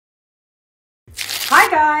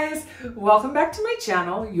guys, welcome back to my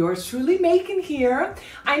channel. Yours truly, Macon here.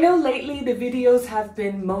 I know lately the videos have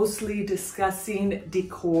been mostly discussing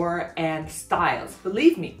decor and styles.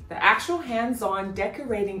 Believe me, the actual hands-on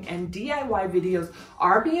decorating and DIY videos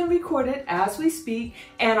are being recorded as we speak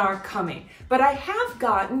and are coming. But I have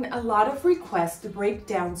gotten a lot of requests to break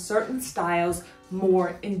down certain styles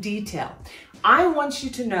more in detail. I want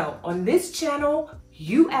you to know on this channel,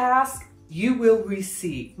 you ask, you will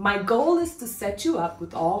receive. My goal is to set you up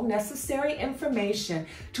with all necessary information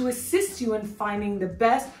to assist you in finding the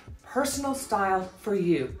best personal style for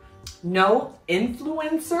you. No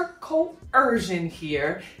influencer coercion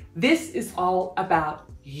here. This is all about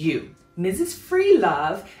you. Mrs.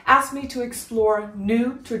 Freelove asked me to explore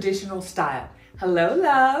new traditional style. Hello,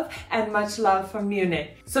 love, and much love from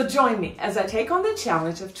Munich. So join me as I take on the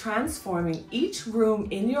challenge of transforming each room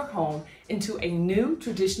in your home into a new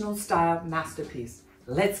traditional style masterpiece.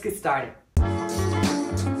 Let's get started.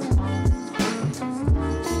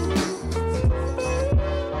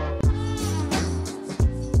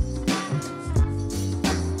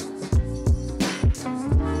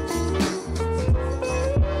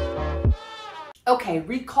 Okay,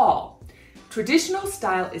 recall. Traditional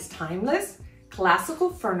style is timeless, classical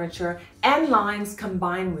furniture and lines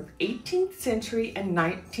combined with 18th century and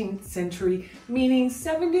 19th century, meaning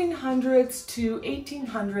 1700s to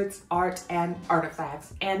 1800s art and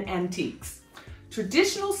artifacts and antiques.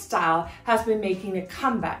 Traditional style has been making a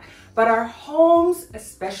comeback, but our homes,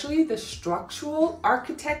 especially the structural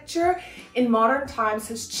architecture in modern times,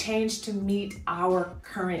 has changed to meet our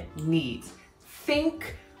current needs.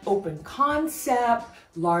 Think open concept,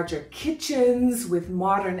 larger kitchens with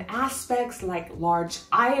modern aspects like large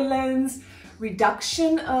islands,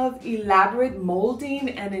 reduction of elaborate molding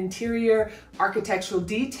and interior architectural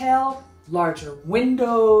detail, larger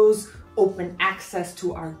windows, open access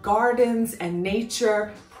to our gardens and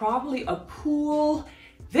nature, probably a pool.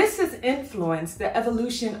 This has influenced the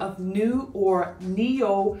evolution of new or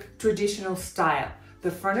neo-traditional style. The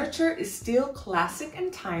furniture is still classic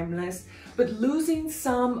and timeless, but losing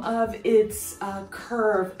some of its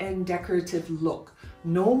curve and decorative look.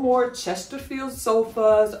 No more Chesterfield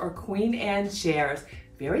sofas or Queen Anne chairs.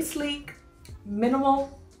 Very sleek,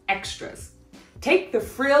 minimal extras. Take the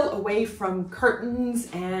frill away from curtains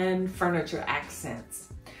and furniture accents.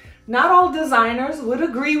 Not all designers would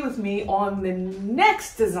agree with me on the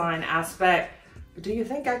next design aspect, but do you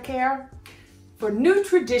think I care? For new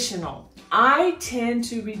traditional, I tend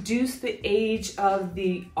to reduce the age of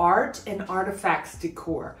the art and artifacts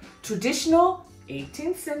decor. Traditional,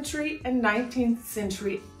 18th century and 19th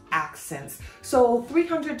century accents. So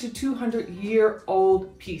 300 to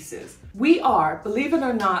 200-year-old pieces. We are, believe it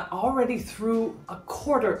or not, already through a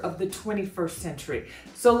quarter of the 21st century.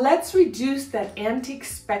 So let's reduce that antique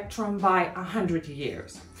spectrum by 100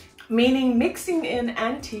 years. Meaning mixing in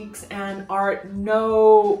antiques and art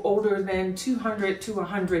no older than 200 to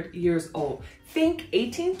 100 years old. Think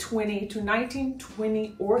 1820 to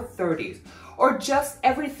 1920 or 30s, or just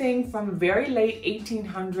everything from very late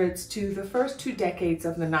 1800s to the first 2 decades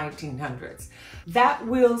of the 1900s. That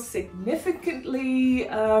will significantly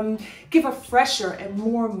give a fresher and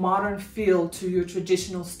more modern feel to your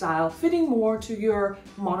traditional style, fitting more to your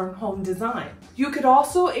modern home design. You could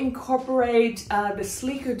also incorporate the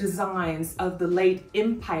sleeker designs of the late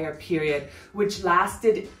Empire period, which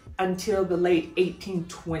lasted until the late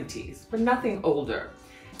 1820s, but nothing older.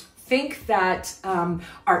 Think that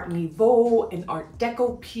Art Nouveau and Art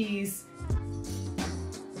Deco piece,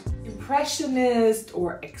 Impressionist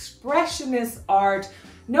or Expressionist art,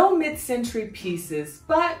 no mid-century pieces,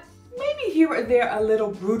 but maybe here or there a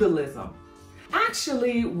little brutalism.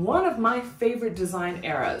 Actually, one of my favorite design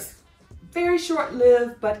eras. Very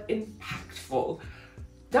short-lived, but impactful.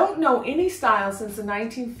 Don't know any style since the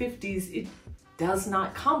 1950s it does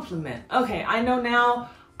not complement. Okay, I know now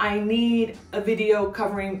I need a video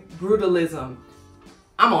covering brutalism.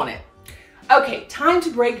 I'm on it. Okay, time to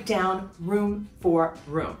break down room for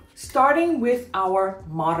room. Starting with our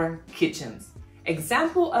modern kitchens.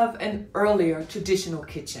 Example of an earlier traditional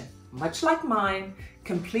kitchen, much like mine,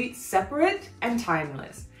 complete, separate, and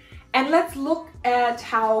timeless. And let's look at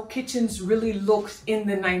how kitchens really looked in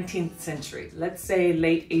the 19th century, let's say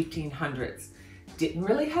late 1800s. Didn't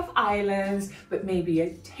really have islands, but maybe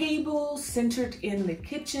a table centered in the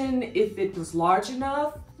kitchen if it was large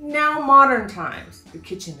enough. Now modern times, the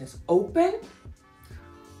kitchen is open,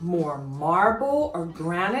 more marble or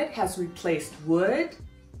granite has replaced wood,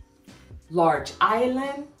 large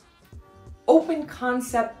island, open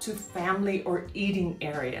concept to family or eating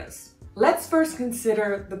areas. Let's first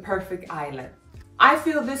consider the perfect island. I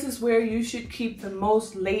feel this is where you should keep the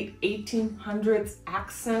most late 1800s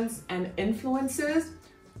accents and influences.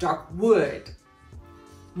 Dark wood,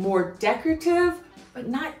 more decorative, but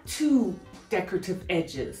not too decorative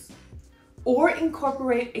edges. Or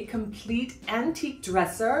incorporate a complete antique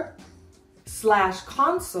dresser /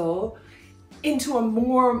 console into a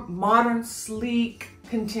more modern, sleek,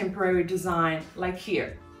 contemporary design like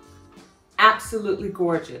here. Absolutely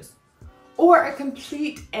gorgeous. Or a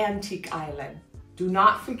complete antique island. Do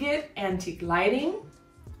not forget antique lighting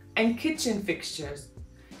and kitchen fixtures.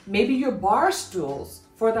 Maybe your bar stools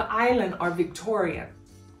for the island are Victorian.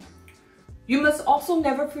 You must also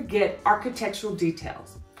never forget architectural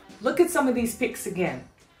details. Look at some of these pics again.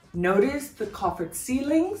 Notice the coffered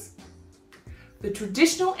ceilings. The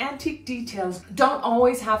traditional antique details don't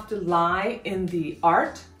always have to lie in the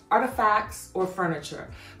art, artifacts, or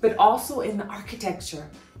furniture, but also in the architecture,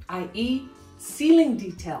 i.e. ceiling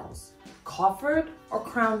details, coffered or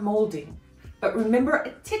crown molding. But remember,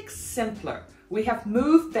 a tick simpler. We have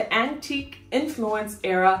moved the antique influence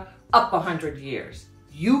era up 100 years.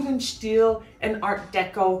 Jugendstil and Art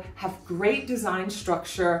Deco have great design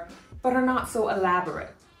structure, but are not so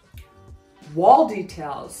elaborate. Wall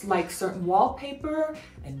details like certain wallpaper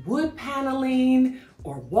and wood paneling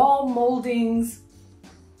or wall moldings,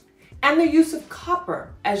 and the use of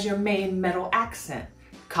copper as your main metal accent.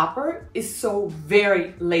 Copper is so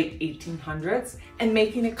very late 1800s and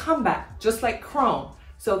making a comeback, just like chrome.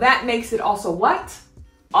 So that makes it also what?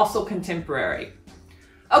 Also contemporary.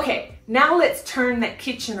 Okay, now let's turn that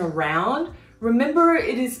kitchen around. Remember,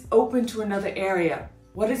 it is open to another area.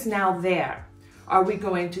 What is now there? Are we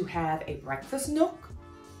going to have a breakfast nook,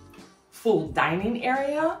 full dining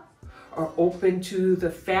area, or open to the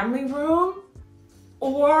family room,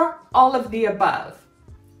 or all of the above?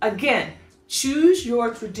 Again, choose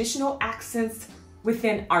your traditional accents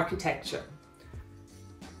within architecture.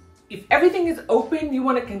 If everything is open, you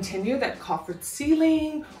want to continue that coffered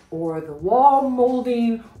ceiling or the wall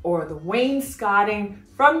molding or the wainscoting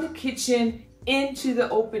from the kitchen into the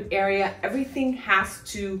open area. Everything has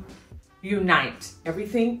to unite.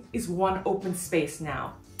 Everything is one open space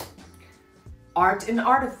now. Art and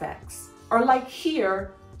artifacts are like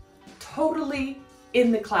here, totally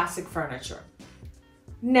in the classic furniture.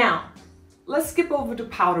 Now, let's skip over to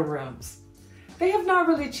powder rooms. They have not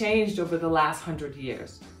really changed over the last 100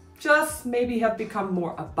 years. Just maybe have become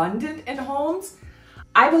more abundant in homes.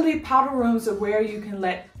 I believe powder rooms are where you can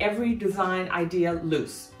let every design idea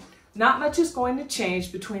loose. Not much is going to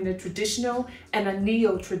change between a traditional and a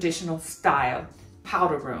neo-traditional style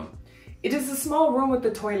powder room. It is a small room with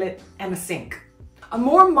a toilet and a sink. A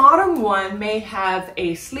more modern one may have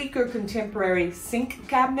a sleeker contemporary sink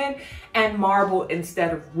cabinet and marble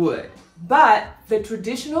instead of wood. But the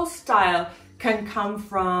traditional style can come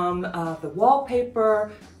from the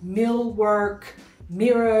wallpaper, millwork,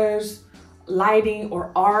 mirrors, lighting,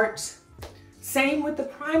 or art. Same with the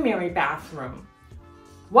primary bathroom.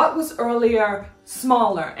 What was earlier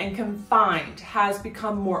smaller and confined has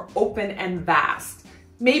become more open and vast,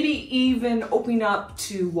 maybe even opening up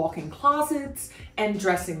to walk-in closets and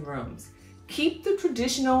dressing rooms. Keep the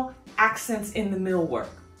traditional accents in the millwork,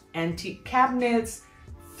 antique cabinets.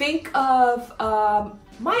 Think of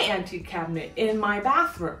my antique cabinet in my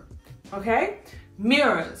bathroom, okay?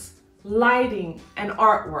 Mirrors, lighting, and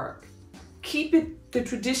artwork. Keep it the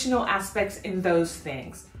traditional aspects in those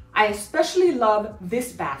things. I especially love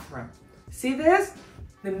this bathroom. See this?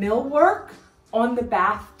 The millwork on the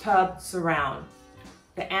bathtub surround.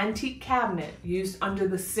 The antique cabinet used under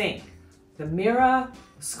the sink. The mirror,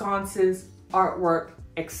 sconces, artwork,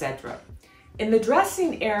 etc. In the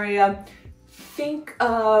dressing area, think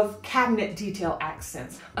of cabinet detail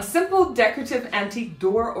accents. A simple decorative antique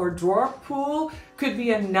door or drawer pull could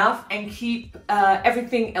be enough and keep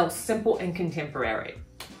everything else simple and contemporary.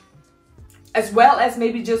 As well as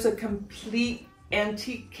maybe just a complete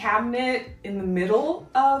antique cabinet in the middle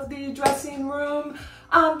of the dressing room,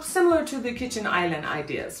 similar to the kitchen island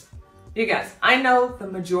ideas. You guys, I know the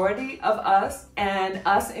majority of us, and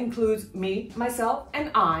us includes me, myself,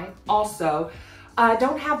 and I also,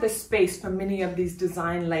 don't have the space for many of these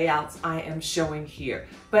design layouts I am showing here,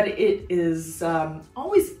 but it is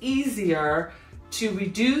always easier to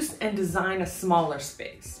reduce and design a smaller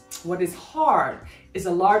space. What is hard is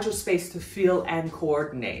a larger space to feel and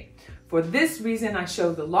coordinate. For this reason, I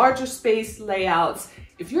show the larger space layouts.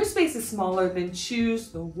 If your space is smaller, then choose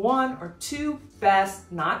the 1 or 2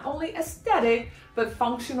 best, not only aesthetic, but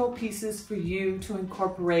functional pieces for you to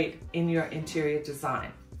incorporate in your interior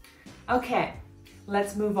design. Okay,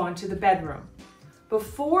 let's move on to the bedroom.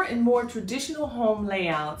 before, in more traditional home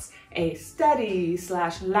layouts, a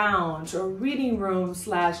study/lounge or reading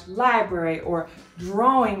room/library or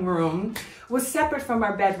drawing room was separate from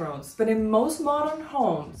our bedrooms. But in most modern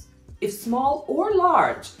homes, if small or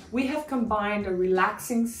large, we have combined a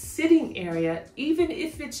relaxing sitting area, even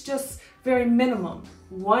if it's just very minimum,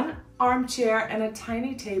 one armchair and a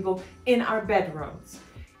tiny table in our bedrooms.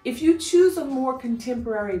 If you choose a more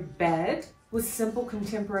contemporary bed with simple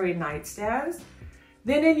contemporary nightstands,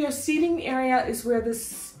 then in your seating area is where the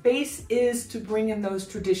space is to bring in those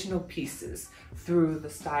traditional pieces through the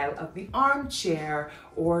style of the armchair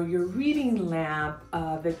or your reading lamp,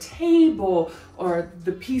 the table, or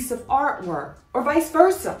the piece of artwork, or vice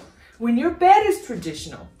versa. When your bed is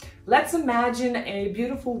traditional, let's imagine a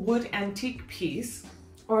beautiful wood antique piece,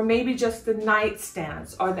 or maybe just the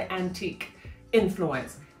nightstands or the antique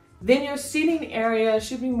influence. Then your seating area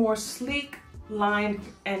should be more sleek, lined,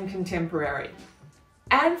 and contemporary.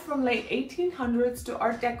 And from late 1800s to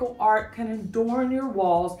Art Deco art can adorn your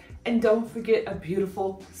walls, and don't forget a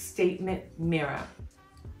beautiful statement mirror.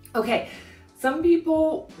 Okay, some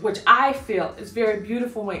people, which I feel is very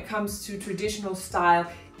beautiful when it comes to traditional style,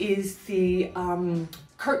 is the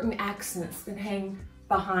curtain accents that hang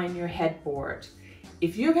behind your headboard.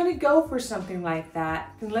 If you're gonna go for something like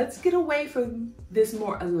that, then let's get away from this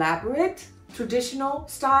more elaborate traditional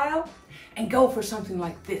style and go for something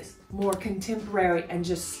like this, more contemporary and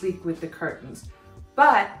just sleek with the curtains.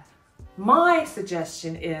 But my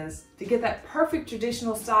suggestion is to get that perfect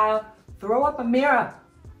traditional style, throw up a mirror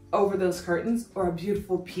over those curtains or a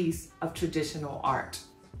beautiful piece of traditional art.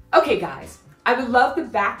 Okay guys, I would love to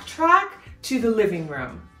backtrack to the living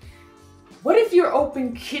room. What if your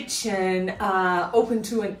open kitchen open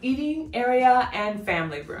to an eating area and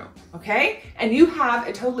family room, okay? And you have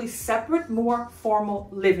a totally separate, more formal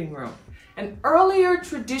living room. An earlier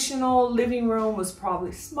traditional living room was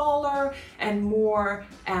probably smaller and more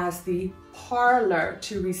as the parlor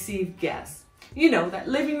to receive guests. You know, that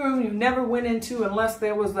living room you never went into unless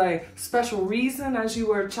there was a special reason as you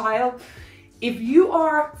were a child. If you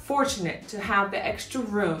are fortunate to have the extra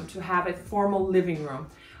room to have a formal living room,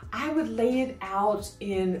 I would lay it out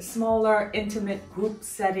in smaller, intimate group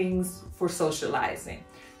settings for socializing.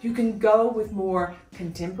 You can go with more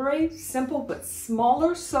contemporary, simple, but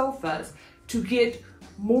smaller sofas to get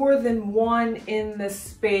more than one in the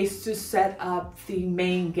space to set up the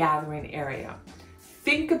main gathering area.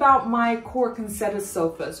 Think about my Cork-Consetta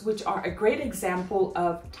sofas, which are a great example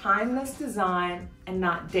of timeless design and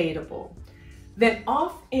not dateable. Then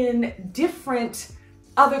off in different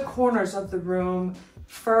other corners of the room,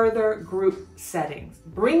 further group settings.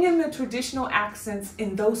 Bring in the traditional accents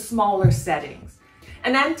in those smaller settings.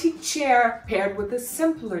 An antique chair paired with a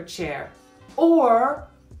simpler chair, or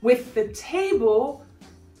with the table,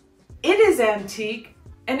 it is antique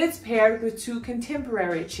and it's paired with two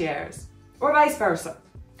contemporary chairs, or vice versa.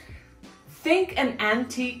 Think an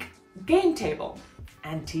antique game table,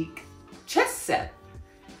 antique chess set.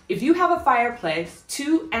 If you have a fireplace,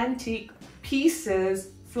 two antique pieces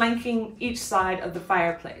flanking each side of the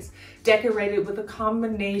fireplace, decorated with a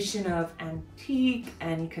combination of antique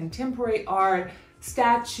and contemporary art,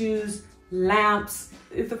 statues, lamps.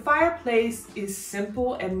 If the fireplace is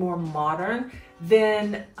simple and more modern,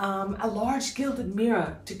 then a large gilded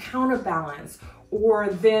mirror to counterbalance, or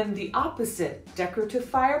then the opposite, decorative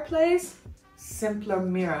fireplace, simpler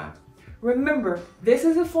mirror. Remember, this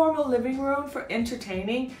is a formal living room for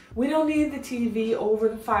entertaining. We don't need the TV over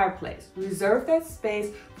the fireplace. Reserve that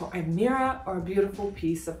space for a mirror or a beautiful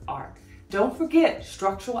piece of art. Don't forget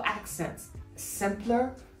structural accents,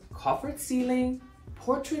 simpler, coffered ceiling,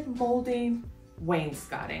 portrait molding,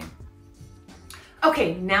 wainscoting.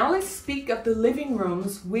 Okay, now let's speak of the living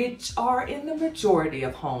rooms, which are in the majority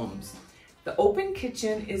of homes. The open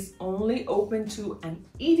kitchen is only open to an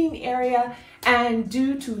eating area, and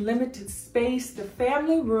due to limited space, the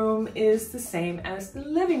family room is the same as the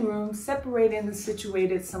living room, separated and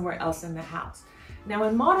situated somewhere else in the house. Now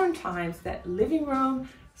in modern times, that living room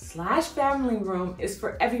 / family room is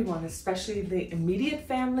for everyone, especially the immediate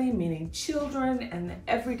family, meaning children and the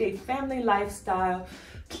everyday family lifestyle,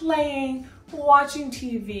 playing, watching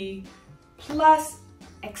TV, plus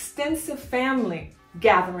extensive family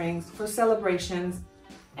gatherings for celebrations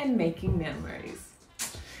and making memories.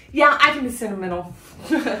 Yeah, I can be sentimental,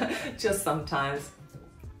 just sometimes.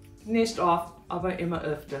 Nicht oft, aber immer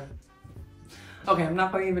öfter. Okay, I'm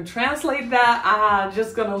not going to even translate that. I'm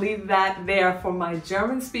just going to leave that there for my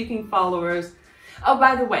German-speaking followers. Oh,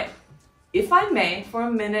 by the way, if I may, for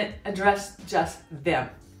a minute, address just them.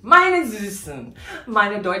 Meine Süßen,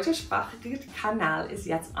 meine deutschsprachige Kanal ist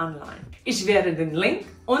jetzt online. Ich werde den Link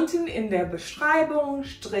unten in der Beschreibung,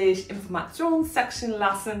 Informationssection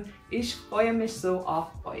lassen. Ich freue mich so auf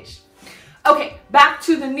euch. Okay, back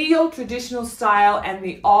to the neo-traditional style and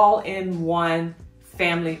the all-in-one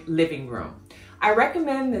family living room. I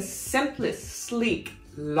recommend the simplest, sleek,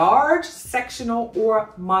 large sectional or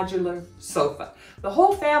modular sofa. The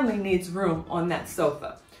whole family needs room on that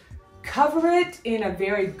sofa. Cover it in a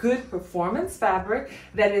very good performance fabric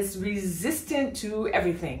that is resistant to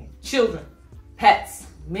everything. Children, pets,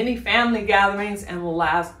 many family gatherings, and will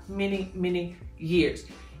last many, many years.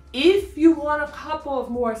 If you want a couple of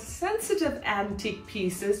more sensitive antique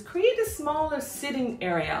pieces, create a smaller sitting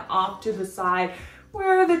area off to the side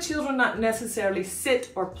where the children not necessarily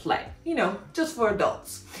sit or play, you know, just for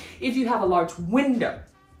adults. If you have a large window,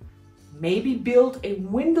 maybe build a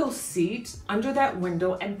window seat under that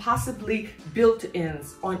window and possibly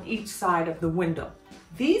built-ins on each side of the window.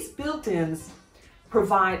 These built-ins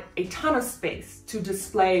provide a ton of space to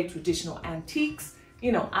display traditional antiques,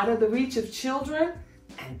 you know, out of the reach of children,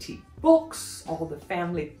 antique books, all the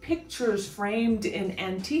family pictures framed in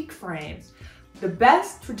antique frames. The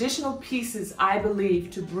best traditional pieces, I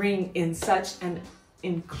believe, to bring in such an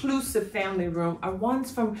inclusive family room are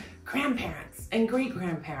ones from grandparents and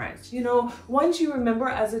great-grandparents. You know, ones you remember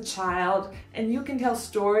as a child and you can tell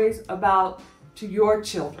stories about to your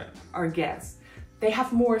children or guests. They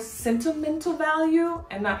have more sentimental value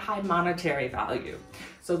and not high monetary value.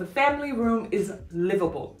 So the family room is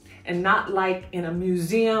livable and not like in a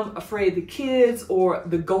museum afraid the kids or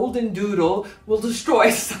the golden doodle will destroy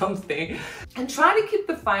something. And try to keep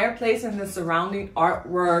the fireplace and the surrounding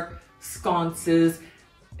artwork, sconces,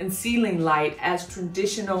 and ceiling light as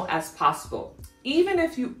traditional as possible. Even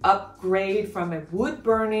if you upgrade from a wood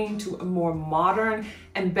burning to a more modern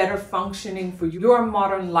and better functioning for your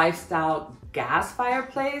modern lifestyle gas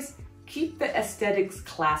fireplace, keep the aesthetics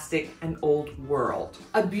classic and old world.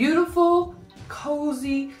 A beautiful,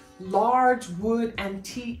 cozy, large wood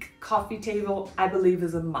antique coffee table, I believe,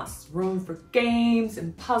 is a must. Room for games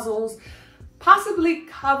and puzzles. Possibly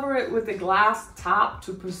cover it with a glass top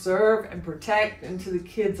to preserve and protect until the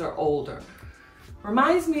kids are older.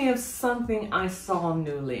 Reminds me of something I saw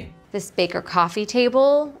newly. This Baker coffee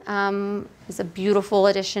table is a beautiful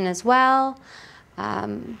addition as well.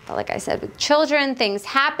 But like I said, with children, things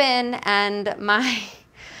happen, and my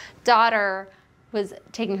daughter was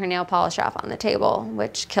taking her nail polish off on the table,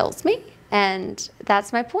 which kills me. And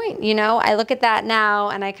that's my point. You know, I look at that now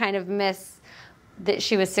and I kind of miss that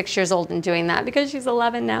she was 6 years old and doing that because she's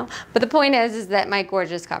 11 now. But the point is that my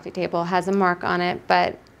gorgeous coffee table has a mark on it,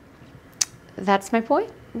 but that's my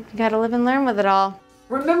point. You gotta live and learn with it all.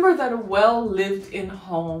 Remember that a well-lived-in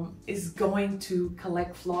home is going to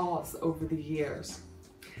collect flaws over the years.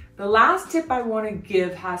 The last tip I want to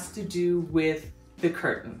give has to do with the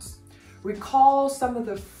curtains. Recall some of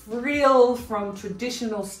the frill from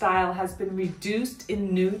traditional style has been reduced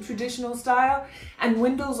in new traditional style, and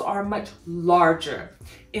windows are much larger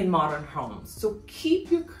in modern homes. So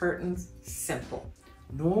keep your curtains simple.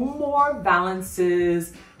 No more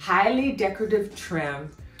valances, highly decorative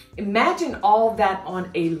trim. Imagine all that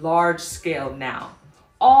on a large scale now.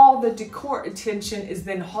 All the decor attention is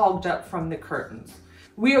then hogged up from the curtains.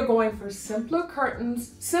 We are going for simpler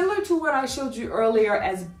curtains, similar to what I showed you earlier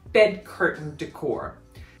as bed curtain decor.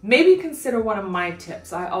 Maybe consider one of my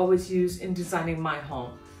tips I always use in designing my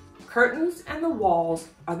home. Curtains and the walls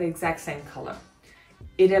are the exact same color.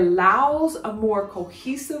 It allows a more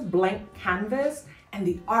cohesive blank canvas, and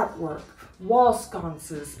the artwork, wall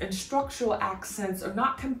sconces, and structural accents are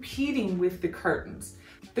not competing with the curtains.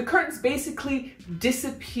 The curtains basically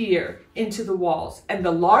disappear into the walls, and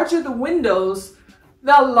the larger the windows,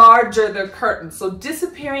 the larger the curtains. So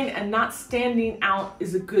disappearing and not standing out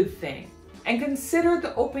is a good thing. And consider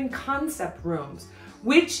the open concept rooms,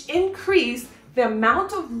 which increase the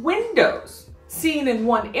amount of windows seen in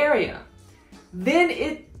one area. Then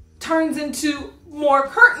it turns into more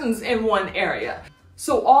curtains in one area.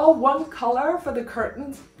 So all one color for the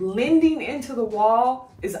curtains blending into the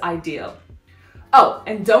wall is ideal. Oh,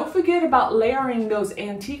 and don't forget about layering those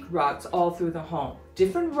antique rugs all through the home.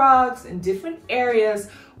 Different rugs in different areas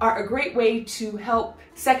are a great way to help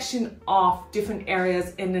section off different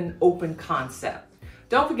areas in an open concept.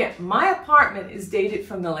 Don't forget, my apartment is dated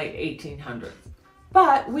from the late 1800s.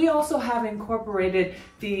 But we also have incorporated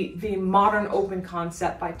the modern open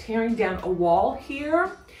concept by tearing down a wall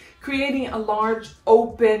here, creating a large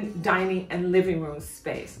open dining and living room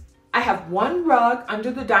space. I have one rug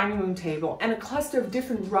under the dining room table and a cluster of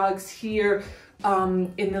different rugs here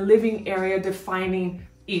in the living area defining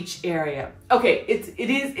each area. Okay,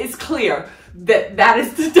 it's clear that that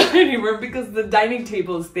is the dining room because the dining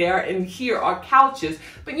table is there and here are couches,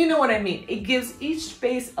 but you know what I mean. It gives each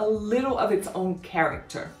space a little of its own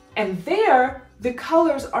character. And there, the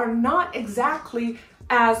colors are not exactly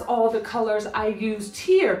as all the colors I used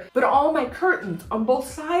here, but all my curtains on both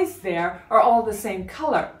sides there are all the same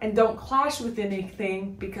color and don't clash with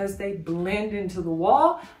anything because they blend into the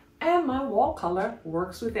wall, and my wall color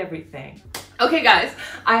works with everything. Okay guys,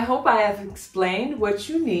 I hope I have explained what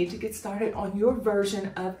you need to get started on your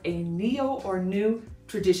version of a neo or new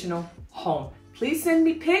traditional home. Please send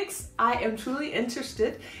me pics. I am truly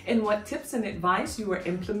interested in what tips and advice you are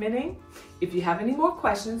implementing. If you have any more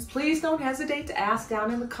questions, please don't hesitate to ask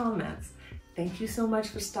down in the comments. Thank you so much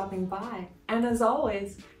for stopping by. And as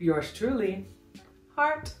always, yours truly,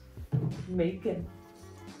 Heart Making.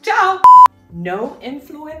 Ciao! No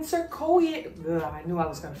influencer I knew I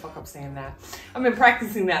was going to fuck up saying that. I've been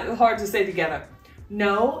practicing that. It's hard to say together.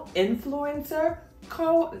 No influencer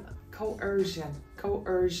coercion.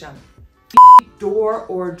 Door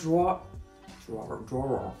or drawer.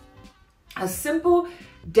 A simple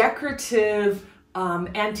decorative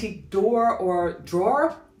antique door or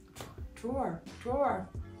drawer.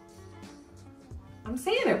 I'm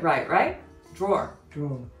saying it right? Drawer.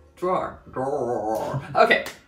 Okay.